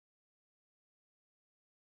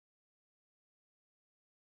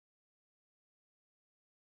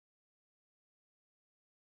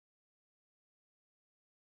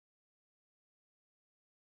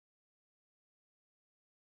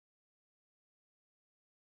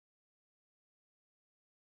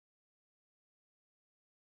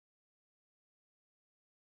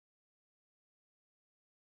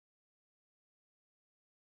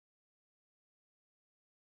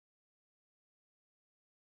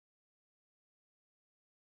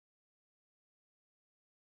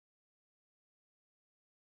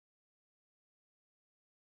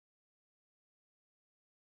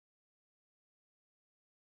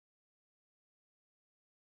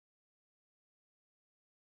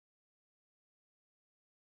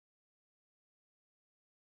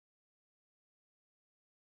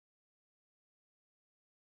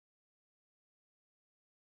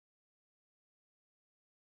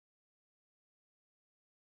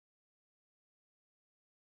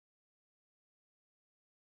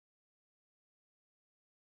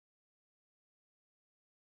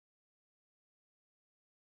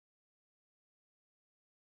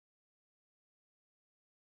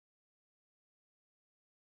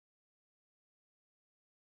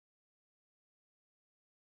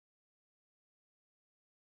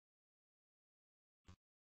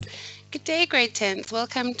Good day, grade 10s.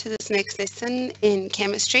 Welcome to this next lesson in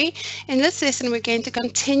chemistry. In this lesson, we're going to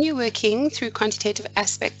continue working through quantitative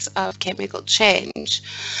aspects of chemical change.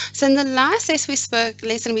 So in the last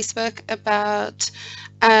lesson we spoke about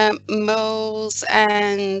moles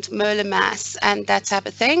and molar mass and that type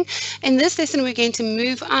of thing. In this lesson, we're going to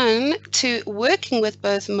move on to working with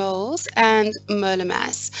both moles and molar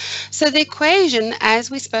mass. So the equation,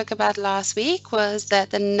 as we spoke about last week, was that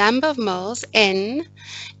the number of moles, N,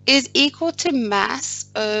 is equal to mass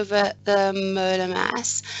over the molar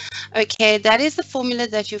mass. Okay, that is the formula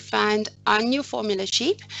that you find on your formula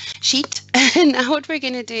sheet. And now what we're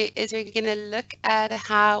going to do is we're going to look at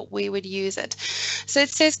how we would use it. So it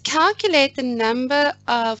says calculate the number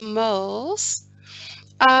of moles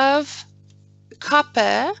of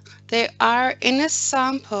copper there are in a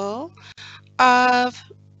sample of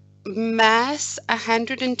mass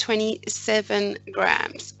 127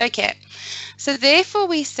 grams. Okay, so therefore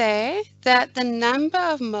we say that the number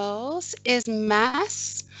of moles is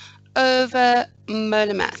mass over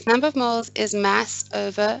molar mass. Number of moles is mass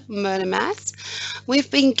over molar mass. We've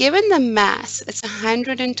been given the mass, it's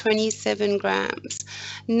 127 grams.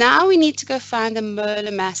 Now we need to go find the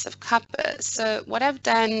molar mass of copper. So what I've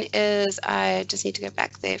done is I just need to go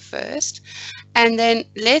back there first. And then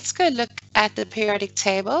let's go look at the periodic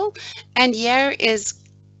table. And here is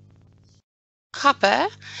copper.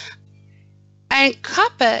 And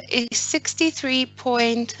copper is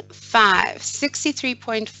 63.5.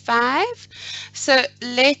 63.5. So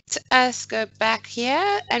let us go back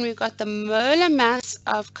here, and we've got the molar mass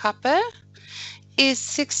of copper is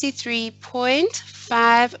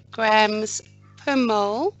 63.5 grams per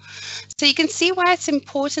mole. So you can see why it's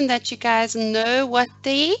important that you guys know what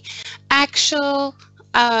the actual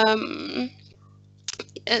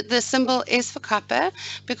the symbol is for copper,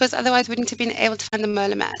 because otherwise we wouldn't have been able to find the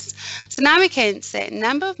molar mass. So now we can say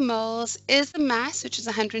number of moles is the mass, which is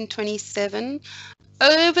 127,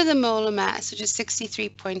 over the molar mass, which is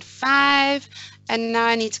 63.5. And now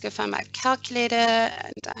I need to go find my calculator,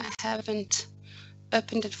 and I haven't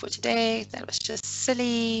opened it for today. That was just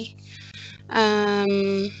silly.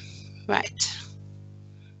 Right.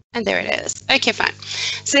 And there it is. Okay, fine.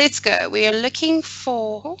 So let's go. We are looking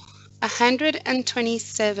for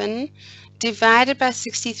 127 divided by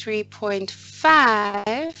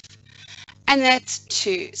 63.5, and that's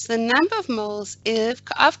 2. So the number of moles of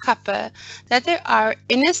copper that there are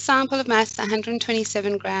in a sample of mass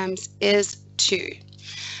 127 grams is 2.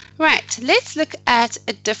 Right, let's look at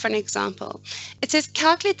a different example. It says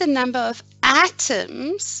calculate the number of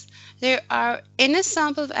atoms there are in a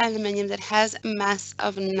sample of aluminium that has a mass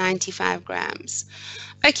of 95 grams.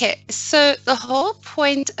 Okay, so the whole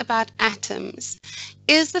point about atoms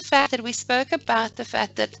is the fact that we spoke about the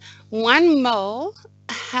fact that 1 mole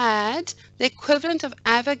had the equivalent of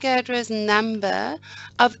Avogadro's number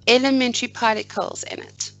of elementary particles in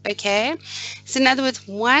it. Okay, so in other words,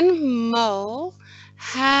 1 mole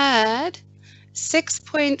had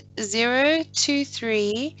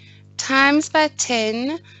 6.023 times by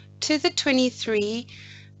 10 to the 23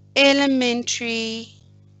 elementary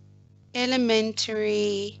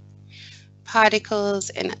particles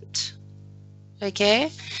in it.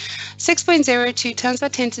 Okay, 6.02 times by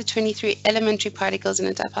 10 to the 23 elementary particles in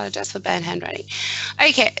it. I apologize for bad handwriting.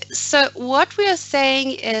 Okay, so what we are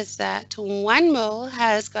saying is that 1 mole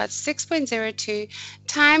has got 6.02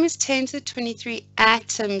 times 10 to the 23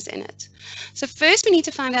 atoms in it. So first we need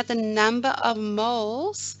to find out the number of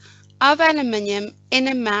moles of aluminium in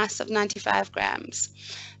a mass of 95 grams.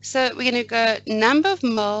 So we're going to go number of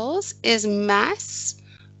moles is mass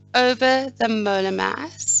over the molar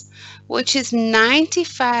mass, which is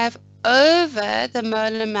 95 over the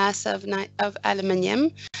molar mass of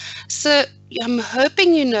aluminium. So I'm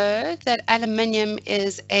hoping you know that aluminium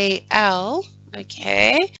is Al.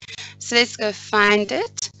 Okay, so let's go find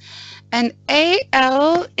it. And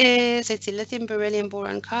Al is, let's see, lithium, beryllium,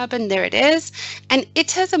 boron, carbon. There it is. And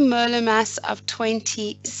it has a molar mass of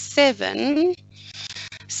 27.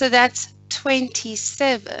 So that's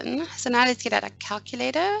 27. So now let's get out a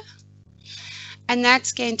calculator. And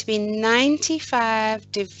that's going to be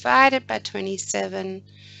 95 divided by 27,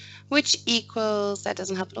 which equals, that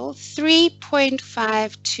doesn't help at all,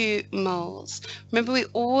 3.52 moles. Remember, we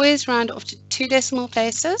always round off to 2 decimal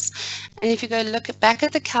places. And if you go look back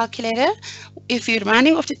at the calculator, if you're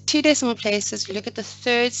rounding off to 2 decimal places, you look at the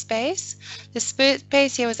third space. The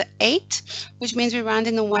space here was an 8, which means we're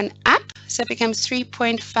rounding the 1 up. so it becomes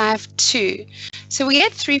 3.52. So we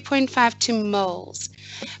get 3.52 moles.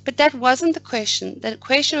 But that wasn't the question. The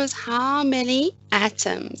question was how many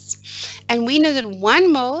atoms? And we know that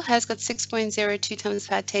 1 mole has got 6.02 times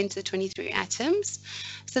 10 to the 23 atoms.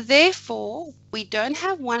 So therefore, we don't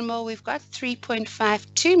have 1 mole, we've got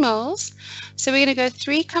 3.52 moles. So we're going to go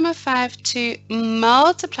 3,52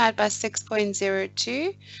 multiplied by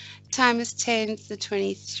 6.02 times 10 to the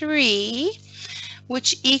 23,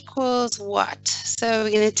 which equals what? So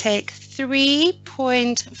we're going to take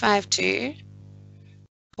 3.552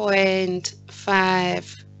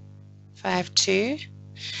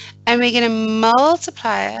 and we're going to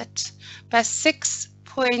multiply it by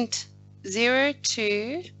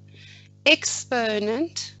 6.02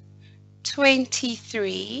 exponent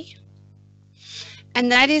 23,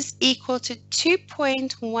 and that is equal to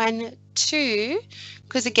 2.12,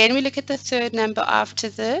 because again we look at the third number after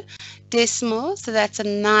the decimal, so that's a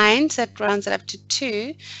 9, so that rounds it up to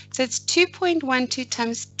 2, so it's 2.12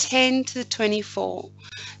 times 10 to the 24,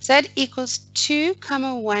 so that equals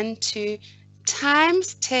 2,12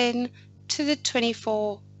 times 10 to the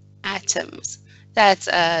 24 atoms. That's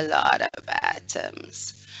a lot of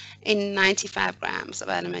atoms in 95 grams of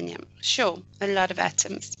aluminium. Sure, a lot of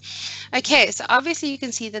atoms. Okay, so obviously you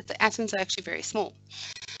can see that the atoms are actually very small.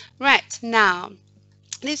 Right, now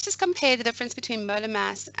let's just compare the difference between molar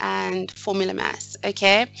mass and formula mass,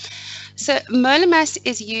 okay? So molar mass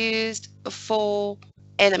is used for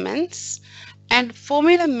elements, and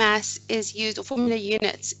formula mass is used, or formula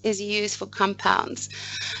units is used for compounds.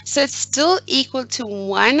 So it's still equal to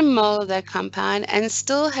 1 mole of that compound and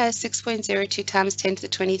still has 6.02 times 10 to the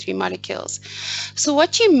 23 molecules. So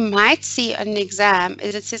what you might see on an exam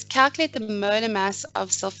is it says calculate the molar mass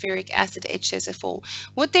of sulfuric acid H2SO4.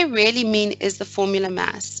 What they really mean is the formula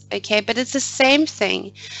mass, okay? But it's the same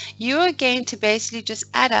thing. You are going to basically just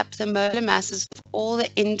add up the molar masses of all the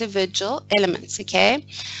individual elements, okay?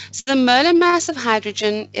 So the molar mass of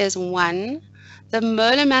hydrogen is 1. The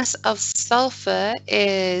molar mass of sulfur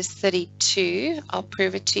is 32. I'll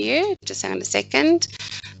prove it to you. Just hang on a second.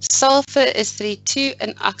 Sulfur is 32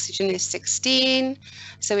 and oxygen is 16.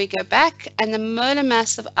 So we go back and the molar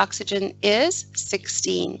mass of oxygen is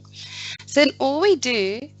 16. So then all we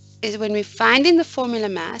do is when we're finding the formula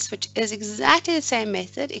mass, which is exactly the same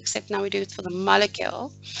method, except now we do it for the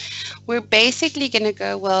molecule, we're basically going to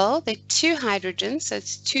go, well, there are 2 hydrogens, so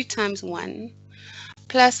it's 2 times 1,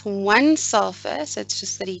 plus 1 sulfur, so it's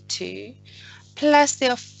just 32, plus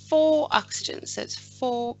there are 4 oxygens, so it's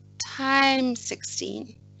 4 times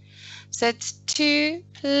 16. So it's 2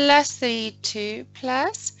 plus 32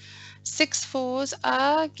 plus 6 fours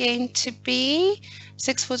are going to be,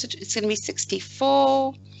 6 fours, it's going to be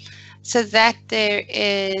 64. So that there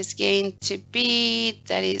is going to be,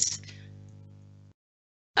 that is,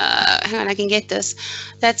 hang on, I can get this.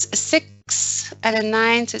 That's 6 and a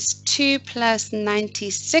 9, so it's 2 plus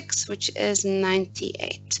 96, which is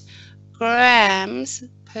 98 grams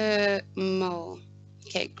per mole.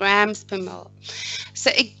 Okay, grams per mole. So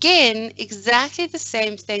again, exactly the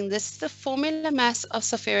same thing. This is the formula mass of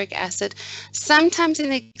sulfuric acid. Sometimes in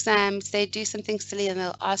the exams, they do something silly and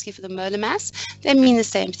they'll ask you for the molar mass. They mean the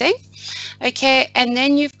same thing. Okay, and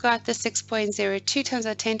then you've got the 6.02 times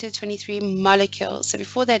 10 to the 23 molecules. So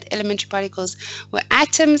before that, elementary particles were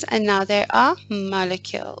atoms, and now they are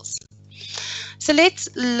molecules. So let's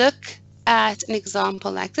look at an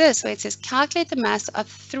example like this, where it says calculate the mass of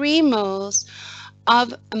 3 moles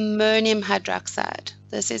of ammonium hydroxide.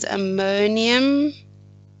 This is ammonium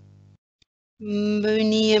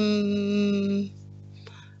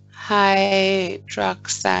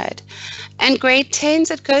hydroxide. And grade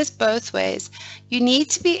 10s, it goes both ways. You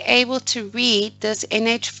need to be able to read this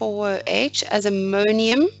NH4OH as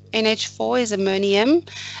ammonium. NH4 is ammonium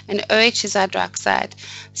and OH is hydroxide.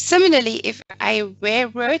 Similarly, if I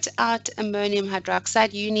wrote out ammonium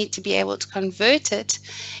hydroxide, you need to be able to convert it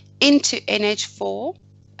into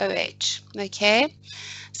NH4OH, okay?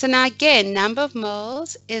 So now again, number of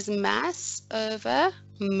moles is mass over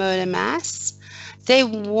molar mass. They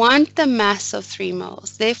want the mass of 3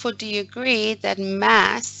 moles. Therefore, do you agree that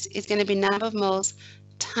mass is going to be number of moles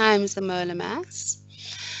times the molar mass?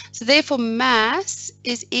 So therefore, mass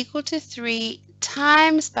is equal to 3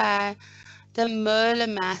 times by the molar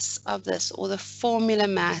mass of this, or the formula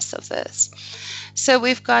mass of this. So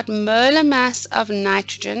we've got molar mass of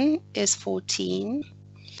nitrogen is 14.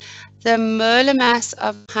 The molar mass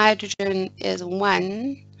of hydrogen is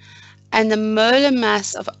 1. And the molar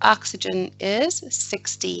mass of oxygen is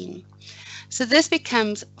 16. So this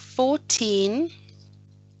becomes 14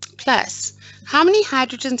 plus, how many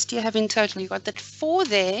hydrogens do you have in total? You've got that 4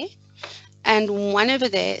 there, and 1 over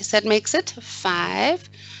there. So that makes it 5.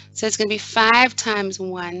 So it's going to be 5 times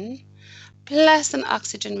 1 plus an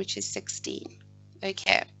oxygen, which is 16.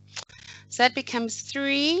 Okay. So that becomes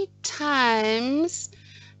 3 times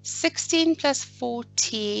 16 plus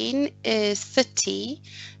 14 is 30.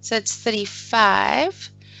 So it's 35,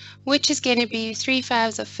 which is going to be 3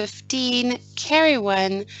 5s are 15, carry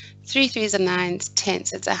 1, 3 3s are 9s, 10.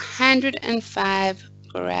 So it's 105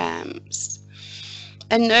 grams.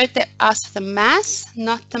 And note that asks for the mass,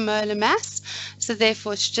 not the molar mass. So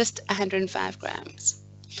therefore it's just 105 grams.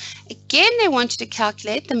 Again, they want you to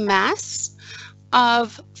calculate the mass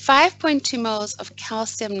of 5.2 moles of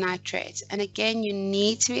calcium nitrate. And again, you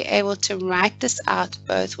need to be able to write this out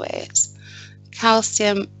both ways.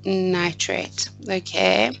 Calcium nitrate,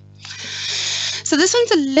 okay? So this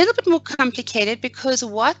one's a little bit more complicated because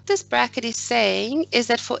what this bracket is saying is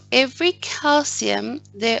that for every calcium,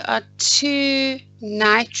 there are 2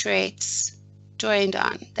 nitrates joined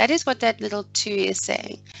on. That is what that little 2 is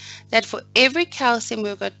saying. That for every calcium,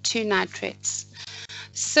 we've got 2 nitrates.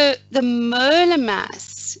 So the molar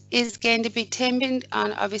mass is going to be dependent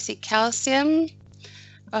on obviously calcium.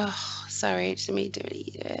 Oh, sorry, let me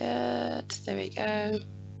delete it. There we go.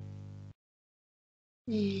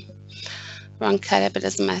 Wrong color, but it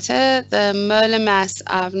doesn't matter. The molar mass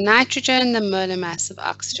of nitrogen, the molar mass of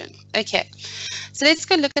oxygen. Okay, so let's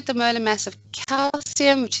go look at the molar mass of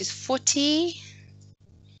calcium, which is 40.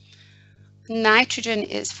 Nitrogen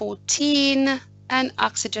is 14, and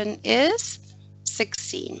oxygen is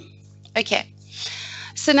 16. Okay,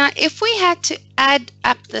 so now if we had to add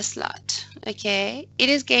up this lot, okay, it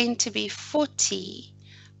is going to be 40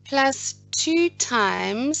 plus 2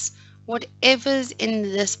 times whatever's in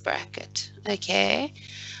this bracket, okay,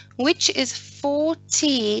 which is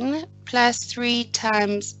 14 plus 3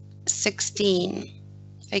 times 16.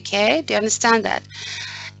 Okay, do you understand that?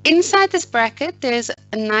 Inside this bracket, there's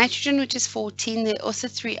a nitrogen, which is 14. There are also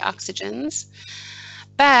 3 oxygens.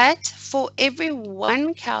 But for every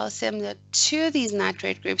 1 calcium, there are 2 of these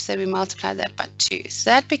nitrate groups, so we multiply that by 2. So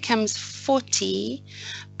that becomes 40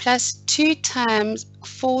 plus 2 times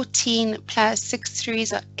 14 plus 6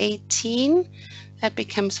 3s are 18. That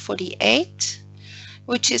becomes 48,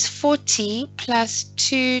 which is 40 plus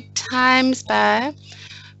 2 times by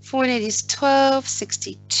 4 and 8 is 12,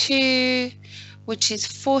 62, which is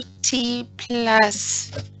 40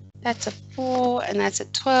 plus, that's a 4 and that's a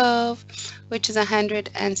 12, which is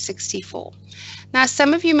 164. Now,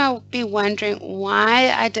 some of you might be wondering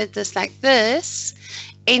why I did this like this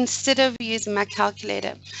instead of using my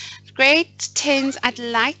calculator. Grade 10s, I'd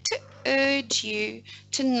like to urge you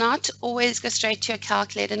to not always go straight to your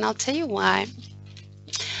calculator, and I'll tell you why.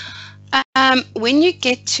 When you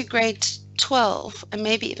get to grade 12 and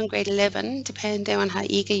maybe even grade 11, depending on how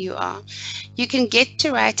eager you are, you can get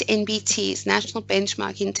to write NBTs, National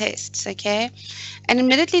Benchmarking Tests, okay? And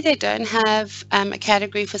admittedly, they don't have a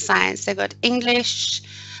category for science. They've got English,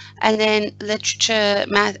 and then literature,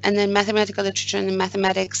 math, and then mathematical literature, and then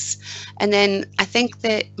mathematics. And then I think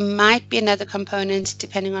there might be another component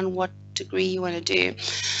depending on what degree you want to do.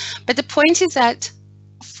 But the point is that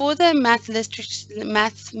for the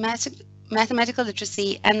mathematical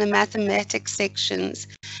literacy and the mathematics sections,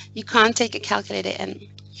 you can't take a calculator in.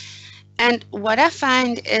 And what I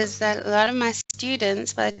find is that a lot of my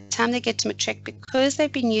students, by the time they get to matric, because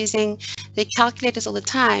they've been using their calculators all the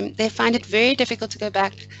time, they find it very difficult to go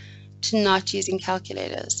back to not using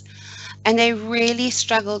calculators. And they really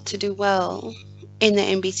struggle to do well in the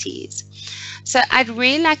MBTs. So I'd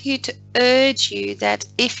really like you to urge you that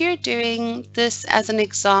if you're doing this as an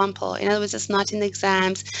example, in other words, it's not in the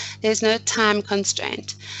exams, there's no time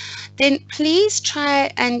constraint, then please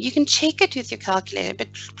try, and you can check it with your calculator, but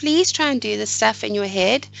please try and do the stuff in your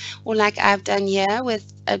head, or like I've done here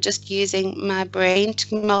with just using my brain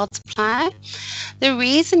to multiply. The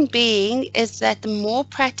reason being is that the more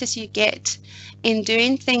practice you get in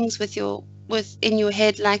doing things in your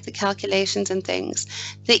head, like the calculations and things,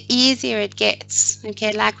 the easier it gets.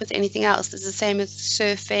 Okay, like with anything else, it's the same as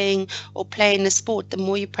surfing or playing a sport. The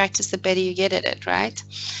more you practice, the better you get at it, right?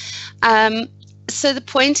 So the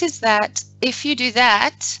point is that if you do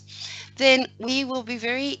that, then we will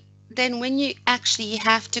be then when you actually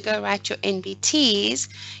have to go write your NBTs,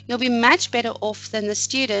 you'll be much better off than the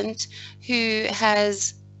student who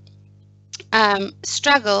has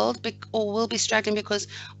struggled or will be struggling because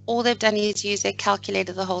all they've done is use their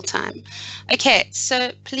calculator the whole time. Okay,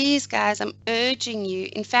 so please guys, I'm urging you,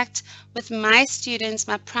 in fact, with my students,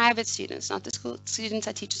 my private students, not the school students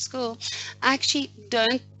I teach at school, I actually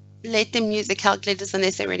don't let them use the calculators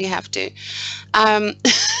unless they really have to,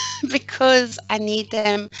 because I need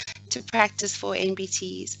them to practice for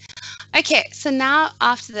NBTs. Okay, so now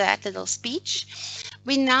after that little speech,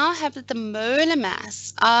 we now have that the molar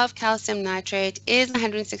mass of calcium nitrate is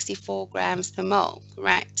 164 grams per mole,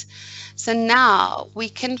 right? So now we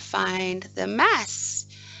can find the mass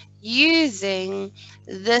using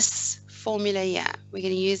this formula here. We're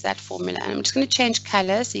going to use that formula, and I'm just going to change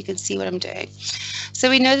color so you can see what I'm doing. So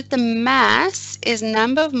we know that the mass is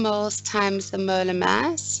number of moles times the molar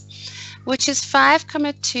mass, which is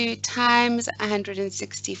 5,2 times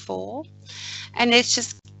 164. And let's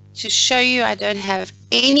just to show you I don't have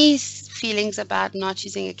any feelings about not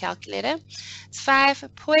using a calculator. It's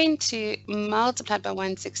 5.2 multiplied by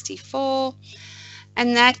 164,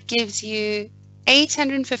 and that gives you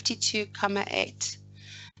 852,8.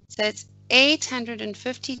 So it's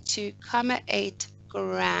 852,8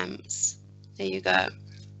 grams. There you go.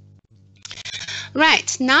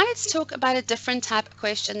 Right, now let's talk about a different type of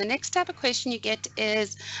question. The next type of question you get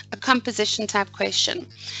is a composition type question.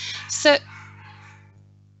 So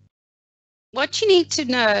what you need to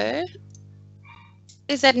know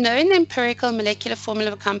is that knowing the empirical molecular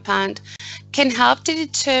formula of a compound can help to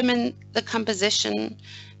determine the composition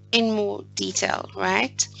in more detail,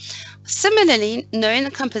 right? Similarly, knowing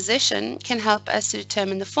the composition can help us to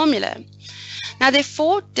determine the formula. Now, there are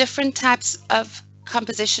 4 different types of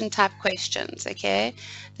composition type questions, okay?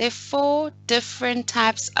 There are 4 different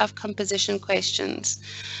types of composition questions.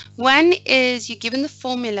 One is you're given the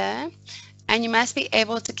formula and you must be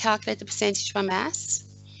able to calculate the percentage by mass.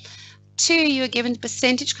 2, you're given the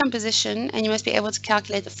percentage composition and you must be able to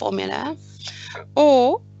calculate the formula.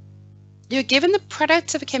 Or you're given the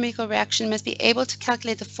product of a chemical reaction, must be able to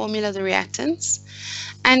calculate the formula of the reactants.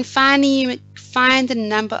 And finally, you find the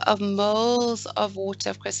number of moles of water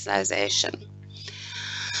of crystallization.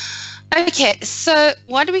 Okay, so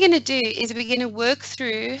what we're going to do is we're going to work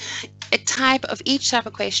through a type of each type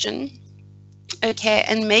of question, okay,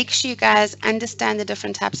 and make sure you guys understand the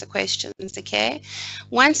different types of questions, okay?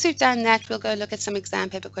 Once we've done that, we'll go look at some exam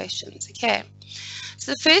paper questions, okay?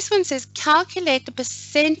 So the first one says, calculate the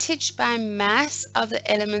percentage by mass of the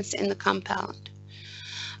elements in the compound.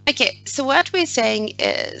 Okay, so what we're saying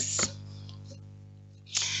is,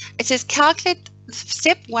 it says calculate,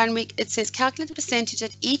 step 1, it says calculate the percentage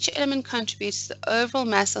that each element contributes to the overall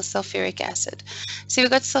mass of sulfuric acid. So we've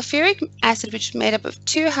got sulfuric acid, which is made up of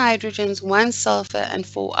 2 hydrogens, 1 sulfur, and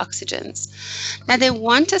 4 oxygens. Now they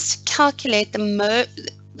want us to calculate the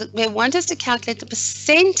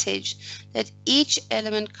percentage that each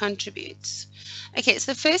element contributes. Okay,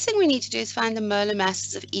 so the first thing we need to do is find the molar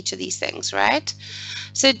masses of each of these things, right?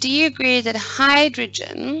 So do you agree that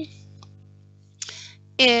hydrogen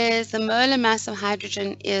is, the molar mass of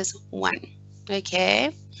hydrogen is 1,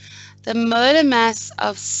 okay? The molar mass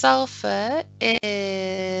of sulfur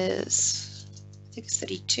is, I think it's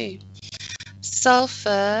 32.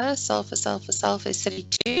 Sulfur is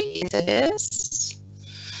 32, yes it is.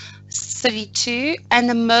 32, and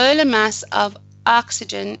the molar mass of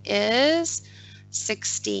oxygen is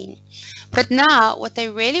 16. But now what they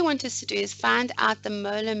really want us to do is find out the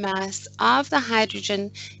molar mass of the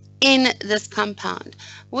hydrogen in this compound,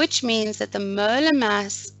 which means that the molar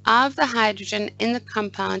mass of the hydrogen in the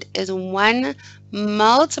compound is 1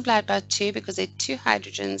 multiplied by 2, because there are 2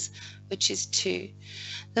 hydrogens, which is 2.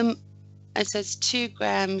 So it's 2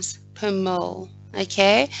 grams per mole.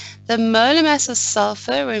 Okay, the molar mass of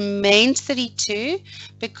sulfur remains 32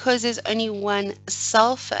 because there's only 1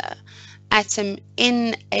 sulfur atom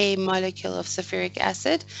in a molecule of sulfuric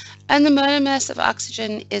acid, and the molar mass of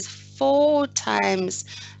oxygen is 4 times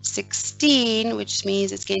 16, which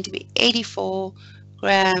means it's going to be 84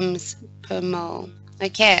 grams per mole.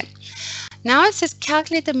 Okay, now it says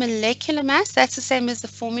calculate the molecular mass. That's the same as the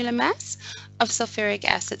formula mass of sulfuric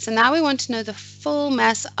acid. So now we want to know the full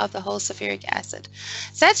mass of the whole sulfuric acid.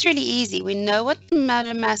 So that's really easy. We know what the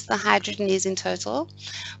molar mass of the hydrogen is in total.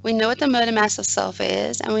 We know what the molar mass of sulfur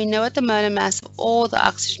is, and we know what the molar mass of all the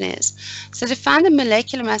oxygen is. So to find the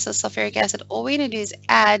molecular mass of sulfuric acid, all we're going to do is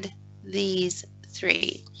add these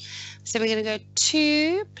 3. So we're going to go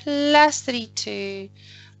 2 plus 32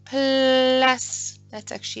 plus,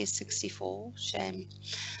 that's actually a 64, shame,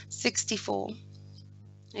 64.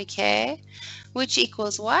 Okay, which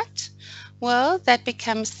equals what? Well, that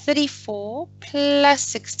becomes 34 plus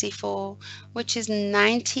 64, which is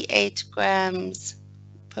 98 grams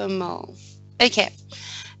per mole. Okay,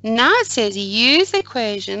 now it says use the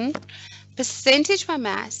equation percentage by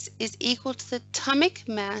mass is equal to the atomic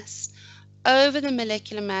mass over the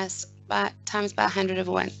molecular mass times by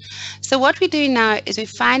 100/1. So what we're doing now is we're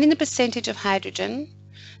finding the percentage of hydrogen,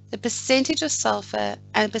 the percentage of sulfur,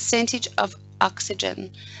 and the percentage of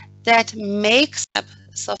oxygen that makes up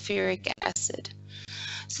sulfuric acid.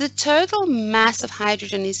 So the total mass of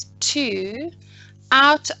hydrogen is 2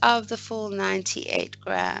 out of the full 98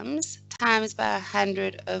 grams times by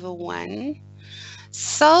 100 over 1.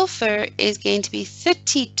 Sulfur is going to be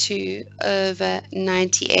 32 over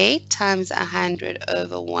 98 times 100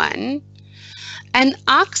 over 1. And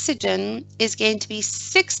oxygen is going to be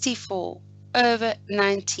 64 over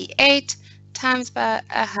 98 times by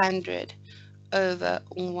 100 over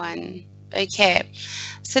 1. Okay,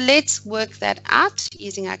 so let's work that out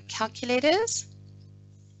using our calculators.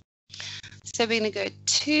 So we're going to go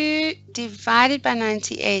 2 divided by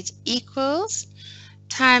 98 equals,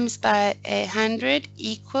 times by 100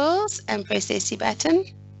 equals, and press the SC button.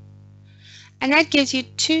 And that gives you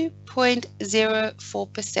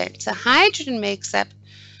 2.04%. So hydrogen makes up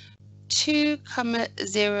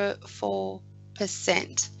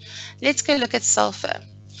 2.04%. Let's go look at sulfur.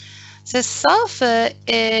 So sulfur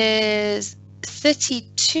is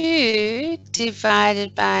 32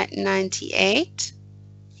 divided by 98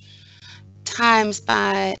 times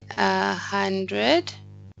by 100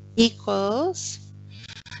 equals,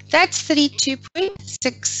 that's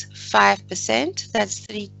 32.65%. That's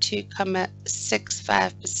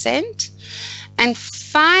 32.65%. And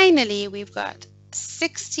finally, we've got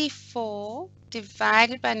 64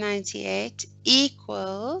 divided by 98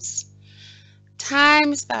 equals,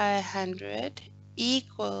 times by 100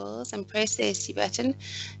 equals, and press the SC button,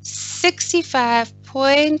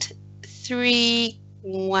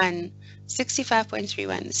 65.31.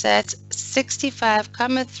 65.31. So that's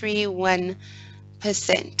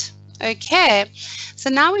 65.31%. Okay, so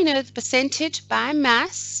now we know the percentage by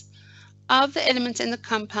mass of the elements in the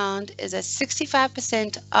compound is at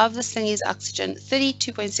 65% of this thing is oxygen,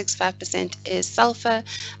 32.65% is sulfur,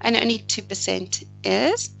 and only 2%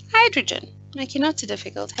 is hydrogen. Okay, not too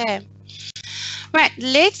difficult, hey? Right,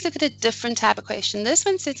 let's look at a different type of question. This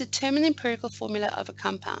one says determine the empirical formula of a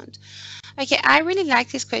compound. Okay, I really like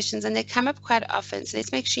these questions and they come up quite often, so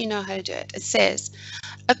let's make sure you know how to do it. It says,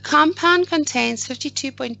 a compound contains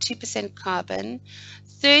 52.2% carbon,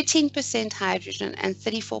 13% hydrogen, and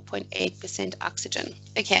 34.8% oxygen.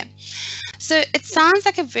 Okay, so it sounds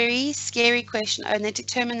like a very scary question. And then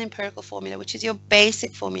determine the empirical formula, which is your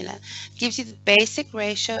basic formula. It gives you the basic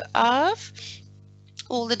ratio of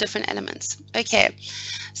all the different elements. Okay,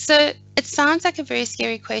 so it sounds like a very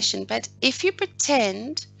scary question, but if you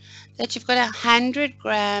pretend that you've got 100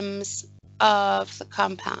 grams of the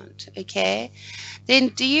compound, okay, then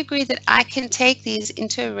do you agree that I can take these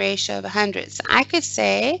into a ratio of 100? So I could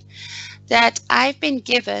say that I've been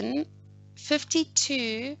given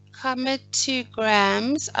 52.2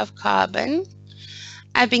 grams of carbon,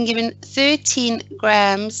 I've been given 13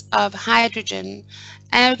 grams of hydrogen,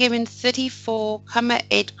 and I've given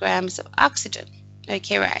 34.8 grams of oxygen.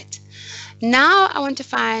 Okay, right. Now I want to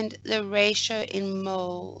find the ratio in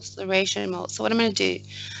moles, So what I'm going to do,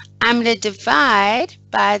 I'm going to divide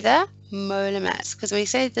by the molar mass, because we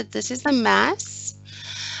say that this is the mass,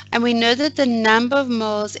 and we know that the number of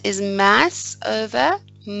moles is mass over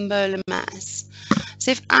molar mass. So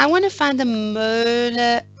if I want to find the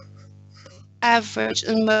molar average,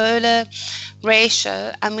 the molar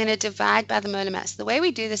ratio, I'm going to divide by the molar mass. The way we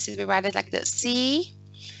do this is we write it like this, CHO.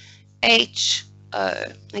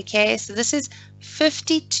 Okay, so this is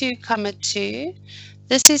 52.2,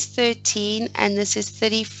 this is 13, and this is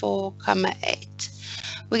 34.8.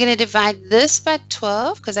 We're going to divide this by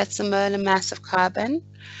 12 because that's the molar mass of carbon.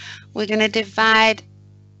 We're going to divide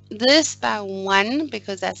this by 1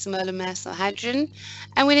 because that's the molar mass of hydrogen,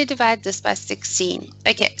 and we're going to divide this by 16.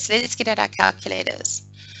 Okay, so let's get out our calculators.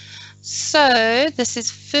 So this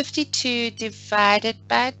is 52 divided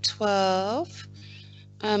by 12.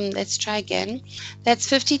 Let's try again. That's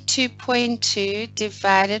 52.2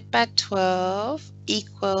 divided by 12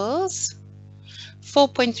 equals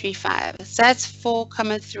 4.35. So that's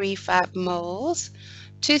 4.35 moles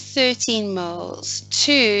to 13 moles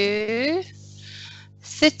to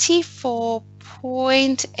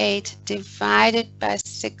 34.8 divided by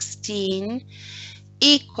 16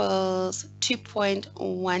 equals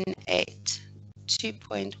 2.18.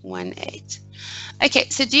 2.18. Okay,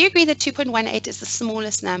 so do you agree that 2.18 is the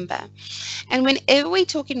smallest number? And whenever we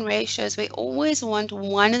talk in ratios, we always want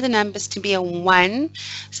one of the numbers to be a 1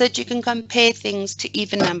 so that you can compare things to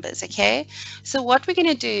even numbers, okay? So what we're going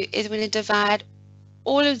to do is we're going to divide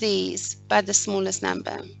all of these by the smallest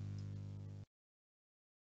number.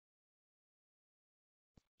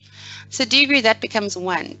 So do you agree that becomes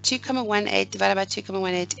 1? 2.18 divided by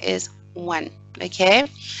 2.18 is 1, okay?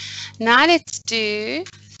 Now let's do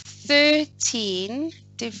 13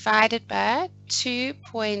 divided by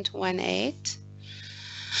 2.18,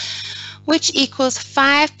 which equals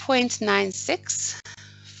 5.96.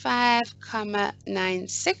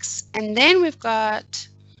 5,96. And then we've got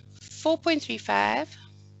 4.35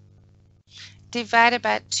 divided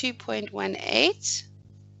by 2.18.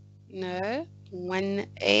 No,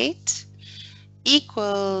 18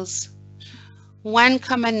 equals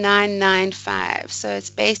 1,995. So it's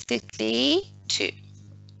basically 2.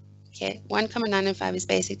 Okay, 1,995 is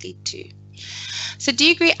basically 2. So do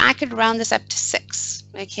you agree I could round this up to 6?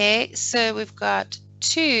 Okay, so we've got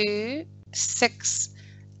 2, 6,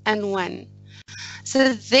 and 1.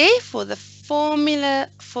 So therefore, the formula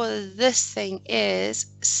for this thing is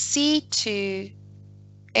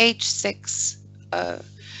C2H6O.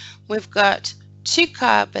 We've got 2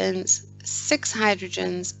 carbons, 6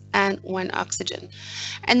 hydrogens, and 1 oxygen.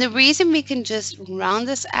 And the reason we can just round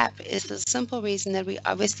this up is the simple reason that we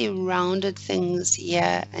obviously rounded things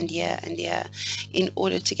here and here and here in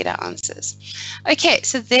order to get our answers. Okay,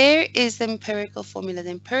 so there is the empirical formula.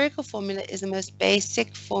 The empirical formula is the most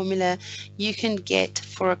basic formula you can get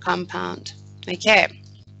for a compound. Okay,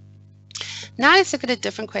 now let's look at a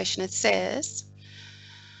different question. It says,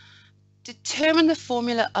 determine the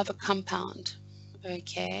formula of a compound.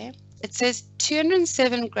 Okay, it says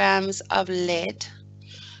 207 grams of lead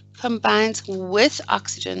combines with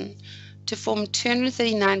oxygen to form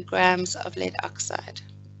 239 grams of lead oxide.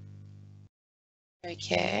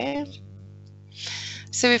 Okay,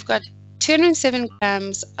 so we've got 207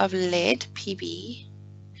 grams of lead, Pb,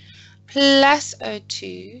 plus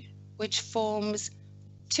O2, which forms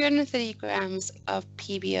 230 grams of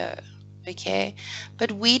PbO. Okay,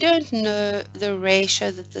 but we don't know the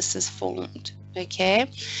ratio that this is formed. Okay,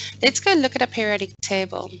 let's go look at a periodic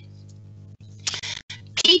table.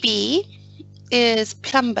 Pb is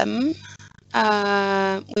plumbum,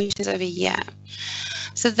 which is over here.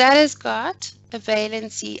 So that has got a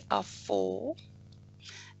valency of 4,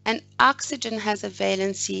 and oxygen has a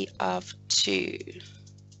valency of 2.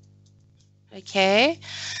 Okay,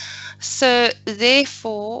 so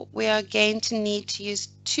therefore we are going to need to use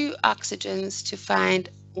 2 oxygens to find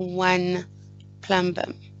 1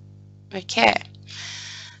 plumbum. Okay,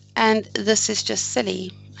 and this is just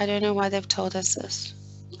silly. I don't know why they've told us this.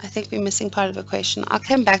 I think we're missing part of the question. I'll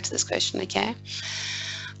come back to this question, okay?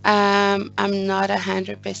 I'm not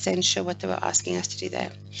 100% sure what they were asking us to do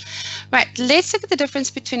there. Right, let's look at the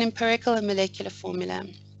difference between empirical and molecular formula.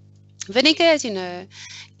 Vinegar, as you know,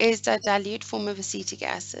 is a dilute form of acetic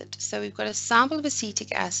acid. So we've got a sample of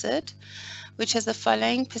acetic acid, which has the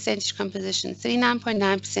following percentage composition: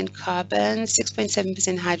 39.9% carbon,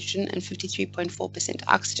 6.7% hydrogen, and 53.4%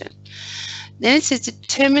 oxygen. Then it says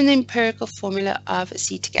determine the empirical formula of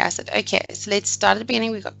acetic acid. Okay, so let's start at the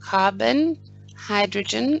beginning. We've got carbon,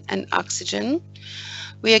 hydrogen, and oxygen.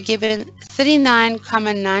 We are given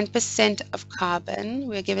 39.9% of carbon.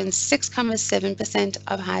 We are given 6.7%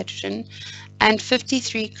 of hydrogen and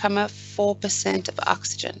 53.4% of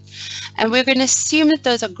oxygen. And we're going to assume that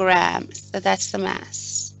those are grams, that that's the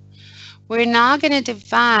mass. We're now going to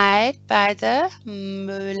divide by the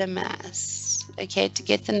molar mass, okay, to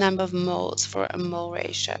get the number of moles for a mole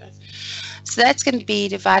ratio. So that's going to be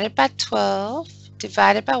divided by 12,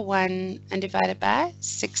 divided by 1, and divided by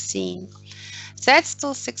 16. So that's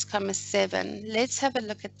still 6.7. Let's have a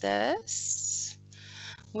look at this.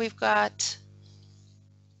 We've got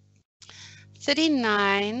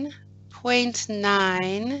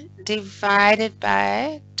 39.9 divided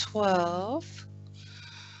by 12,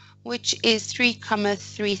 which is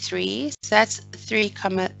 3.33. So that's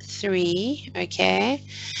 3.3, okay?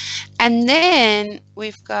 And then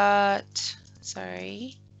we've got,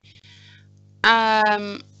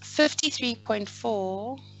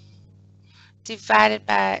 53.4 divided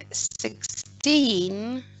by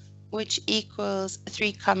 16, which equals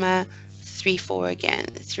 3.34 again,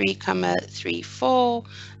 3.34,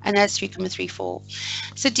 and that's 3.34.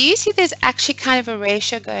 So do you see there's actually kind of a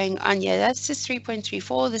ratio going on here? That's just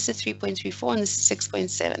 3.34, this is 3.34, and this is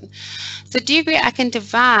 6.7. So do you agree I can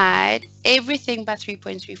divide everything by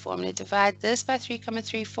 3.34? I'm going to divide this by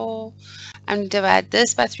 3.34. I'm going to divide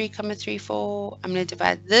this by 3.34. I'm going to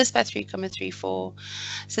divide this by 3.34.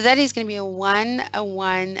 So that is going to be a 1, a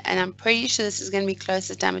 1, and I'm pretty sure this is going to be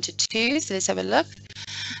closest down to 2. So let's have a look.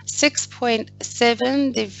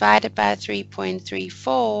 6.7 divided by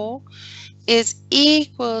 3.34 is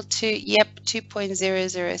equal to, yep,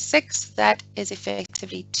 2.006. That is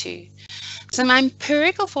effectively 2. So my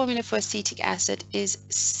empirical formula for acetic acid is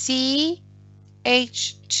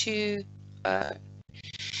CH2O.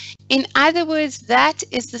 In other words, that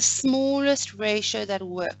is the smallest ratio that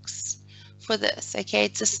works for this, okay?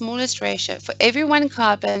 It's the smallest ratio. For every 1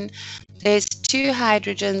 carbon, there's 2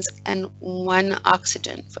 hydrogens and 1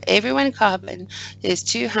 oxygen. For every 1 carbon, there's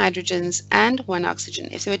 2 hydrogens and 1 oxygen.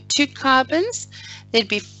 If there were 2 carbons, there'd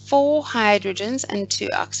be 4 hydrogens and 2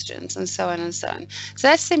 oxygens, and so on and so on. So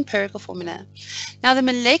that's the empirical formula. Now, the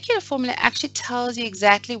molecular formula actually tells you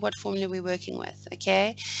exactly what formula we're working with,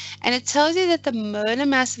 okay? And it tells you that the molar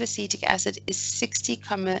mass of acetic acid is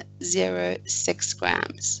 60,06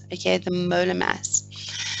 grams, okay? The molar mass.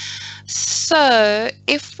 So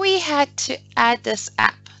if we had to add this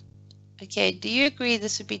up, okay, do you agree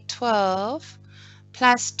this would be 12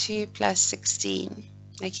 plus 2 plus 16,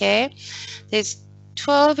 okay? There's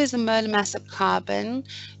 12 is the molar mass of carbon,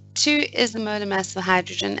 2 is the molar mass of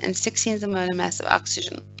hydrogen, and 16 is the molar mass of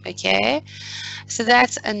oxygen, okay? So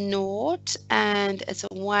that's a naught, and it's a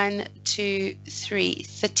 1, 2, 3,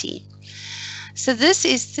 30. So this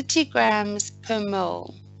is 30 grams per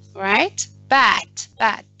mole, right? But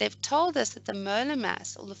they've told us that the molar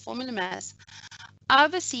mass, or the formula mass,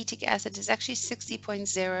 of acetic acid is actually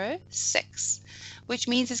 60.06, which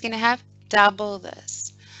means it's going to have double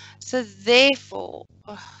this. So therefore,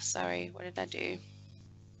 oh, sorry, what did I do?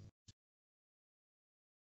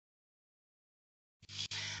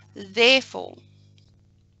 Therefore,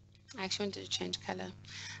 I actually wanted to change color.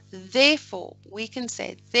 Therefore, we can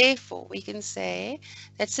say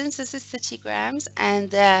that since this is 30 grams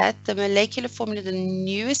and that the molecular formula of the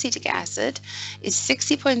new acetic acid is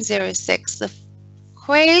 60.06, the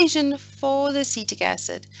equation for the acetic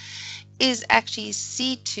acid is actually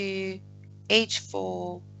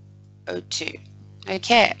C2H4O2.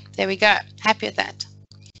 Okay, there we go. Happy with that.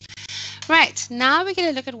 Right, now we're going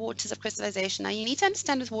to look at waters of crystallization. Now you need to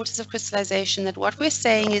understand with waters of crystallization that what we're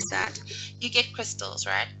saying is that you get crystals,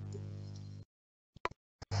 right?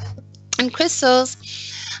 And crystals,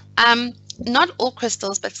 not all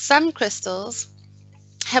crystals, but some crystals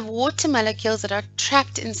have water molecules that are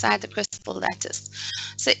trapped inside the crystal lattice.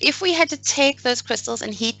 So if we had to take those crystals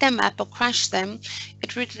and heat them up or crush them,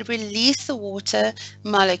 it would release the water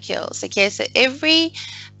molecules. Okay, so every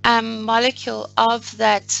molecule of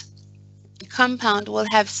that compound will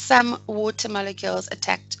have some water molecules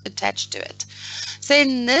attached to it. So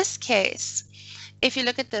in this case, if you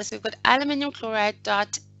look at this, we've got aluminium chloride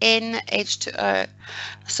dot NH2O.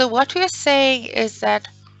 So what we're saying is that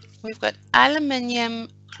we've got aluminium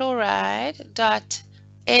chloride dot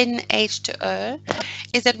NH2O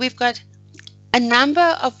is that we've got a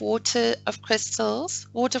number of water of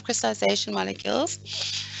crystallization molecules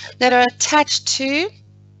that are attached to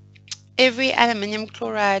every aluminium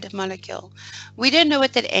chloride molecule. We don't know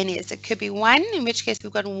what that N is. It could be 1, in which case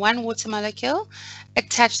we've got 1 water molecule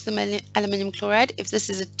attached to the aluminium chloride. If this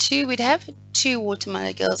is a 2, we'd have 2 water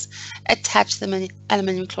molecules attached to the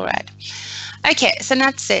aluminium chloride. Okay, so now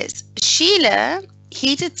it says, Sheila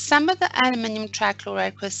heated some of the aluminium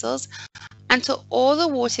trichloride crystals until all the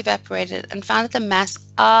water evaporated and found that the mass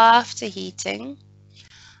after heating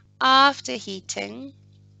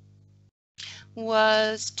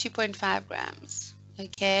was 2.5 grams,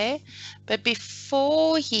 okay? But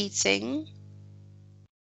before heating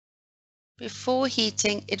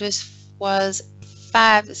it was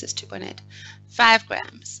 5, this is 2.8, 5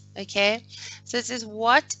 grams, okay? So it says,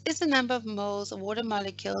 what is the number of moles of water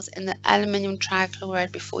molecules in the aluminium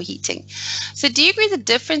trichloride before heating? So do you agree the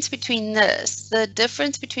difference between this, the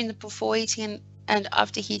difference between the before heating and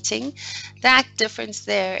after heating, that difference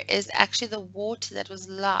there is actually the water that was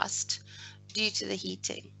lost due to the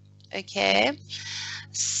heating, okay?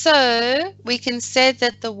 So we can say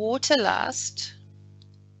that the water lost,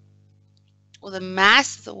 or the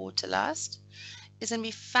mass of the water lost, is going to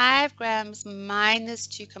be 5 grams minus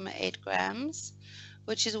 2,8 grams,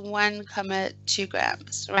 which is 1,2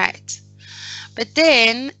 grams, right? But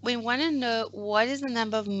then we want to know what is the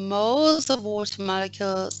number of moles of water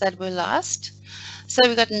molecules that were lost. So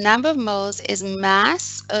we've got number of moles is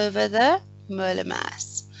mass over the molar mass.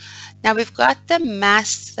 Now we've got the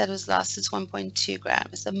mass that was lost is 1.2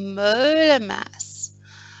 grams. The molar mass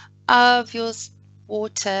of your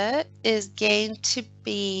water is going to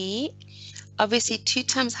be obviously 2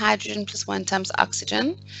 times hydrogen plus 1 times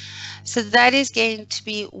oxygen. So that is going to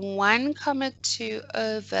be 1,2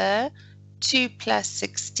 over 2 plus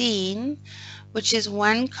 16, which is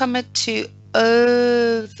 1,2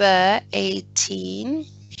 over 18.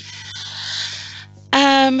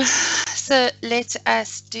 So let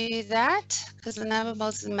us do that, because the number of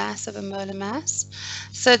moles is mass over molar mass.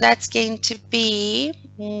 So that's going to be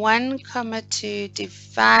 1,2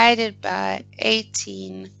 divided by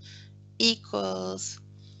 18 equals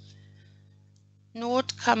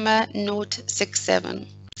 0,067.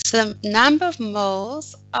 So the number of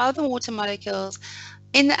moles of the water molecules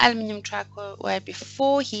in the aluminium trichlorid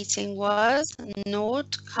before heating was 0,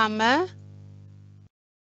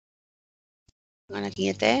 I'm looking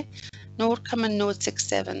at there,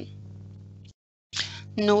 0,067.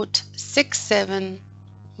 0.67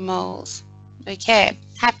 moles. Okay,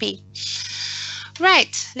 happy.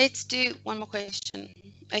 Right, let's do one more question.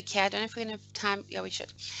 Okay, I don't know if we're going to have time. Yeah, we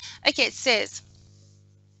should. Okay, it says,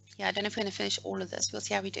 yeah, I don't know if we're going to finish all of this. We'll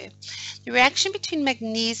see how we do. The reaction between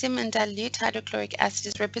magnesium and dilute hydrochloric acid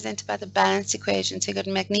is represented by the balanced equation. So you've got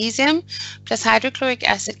magnesium plus hydrochloric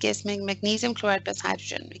acid gives magnesium chloride plus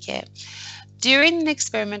hydrogen. Okay. During an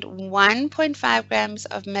experiment, 1.5 grams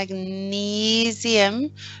of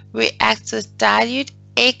magnesium reacts with dilute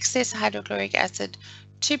excess hydrochloric acid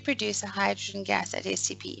to produce a hydrogen gas at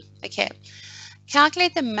SCP. Okay.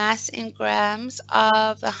 Calculate the mass in grams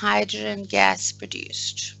of the hydrogen gas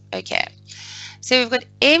produced. Okay. So we've got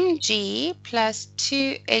Mg plus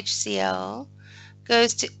 2HCl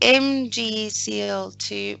goes to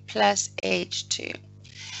MgCl2 plus H2.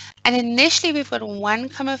 And initially we've got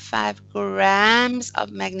 1,5 grams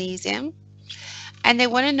of magnesium, and they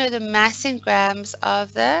want to know the mass in grams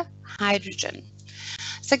of the hydrogen.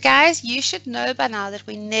 So guys, you should know by now that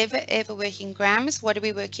we never ever work in grams. What do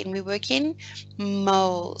we work in? We work in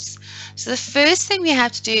moles. So the first thing we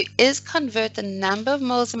have to do is convert the number of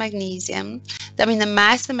moles of magnesium, the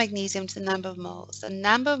mass of magnesium to the number of moles. The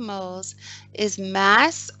number of moles is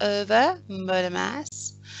mass over molar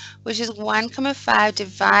mass, which is 1,5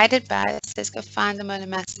 divided by, so let's go find the molar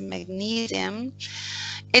mass of magnesium.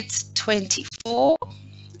 It's 24.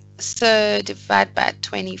 So divide by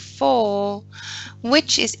 24,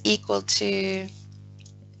 which is equal to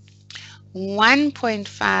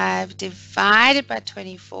 1.5 divided by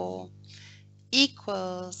 24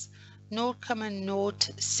 equals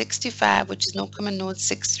 0,065, which is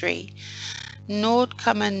 0,063.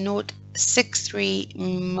 0,063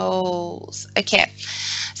 moles. Okay,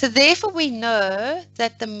 so therefore we know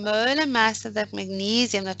that the molar mass of that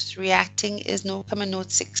magnesium that's reacting is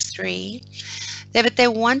 0,063. But they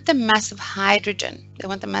want the mass of hydrogen. They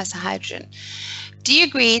want the mass of hydrogen. Do you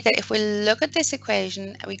agree that if we look at this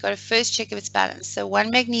equation, we got to first check if it's balanced? So 1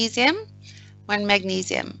 magnesium,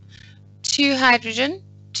 2 hydrogen,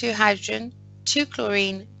 2 hydrogen, 2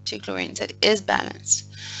 chlorine, 2 chlorine. So it is balanced.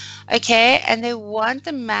 Okay, and they want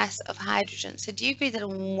the mass of hydrogen. So do you agree that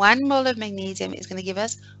 1 mole of magnesium is going to give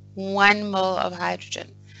us 1 mole of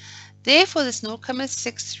hydrogen? Therefore, this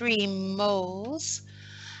 0,63 moles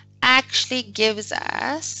actually gives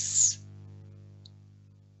us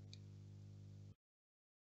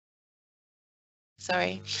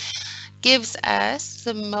gives us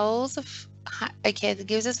the moles of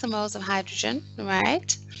hydrogen,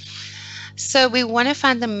 right? So we want to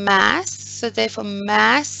find the mass, so therefore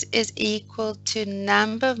mass is equal to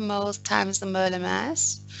number of moles times the molar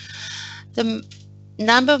mass. The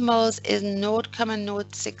number of moles is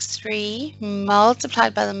 0,063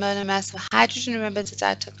 multiplied by the molar mass of hydrogen. Remember, it's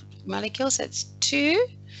a atomic molecule, so it's 2.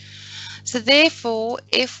 So therefore,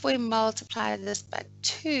 if we multiply this by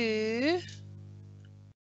 2,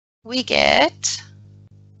 we get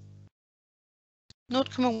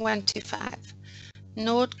 0,125.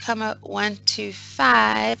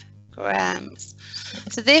 0,125 grams.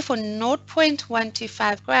 So therefore,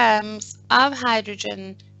 0.125 grams of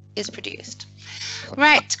hydrogen is produced.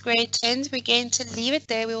 Right, grade 10s, we're going to leave it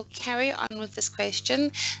there. We will carry on with this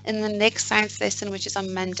question in the next science lesson, which is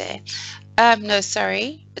on Monday. No,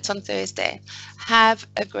 sorry, it's on Thursday. Have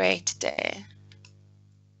a great day.